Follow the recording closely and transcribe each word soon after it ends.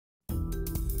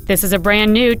This is a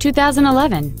brand new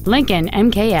 2011 Lincoln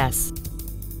MKS.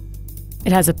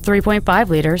 It has a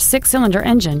 3.5-liter six-cylinder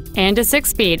engine and a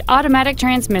 6-speed automatic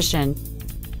transmission.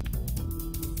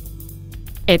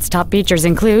 Its top features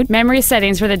include memory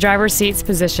settings for the driver's seat's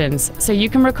positions, so you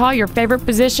can recall your favorite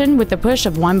position with the push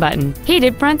of one button,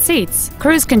 heated front seats,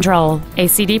 cruise control, a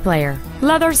CD player,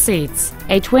 leather seats,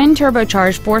 a twin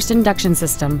turbocharged forced induction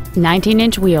system,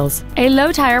 19-inch wheels, a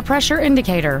low tire pressure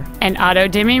indicator, an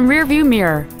auto-dimming rearview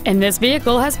mirror, and this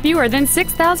vehicle has fewer than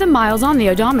 6,000 miles on the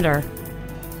odometer.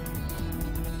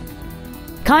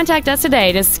 Contact us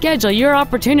today to schedule your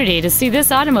opportunity to see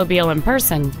this automobile in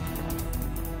person.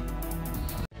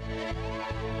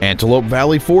 Antelope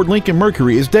Valley Ford Lincoln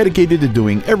Mercury is dedicated to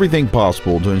doing everything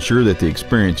possible to ensure that the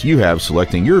experience you have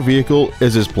selecting your vehicle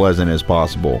is as pleasant as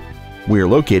possible. We are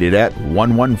located at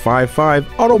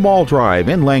 1155 Auto Mall Drive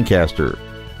in Lancaster.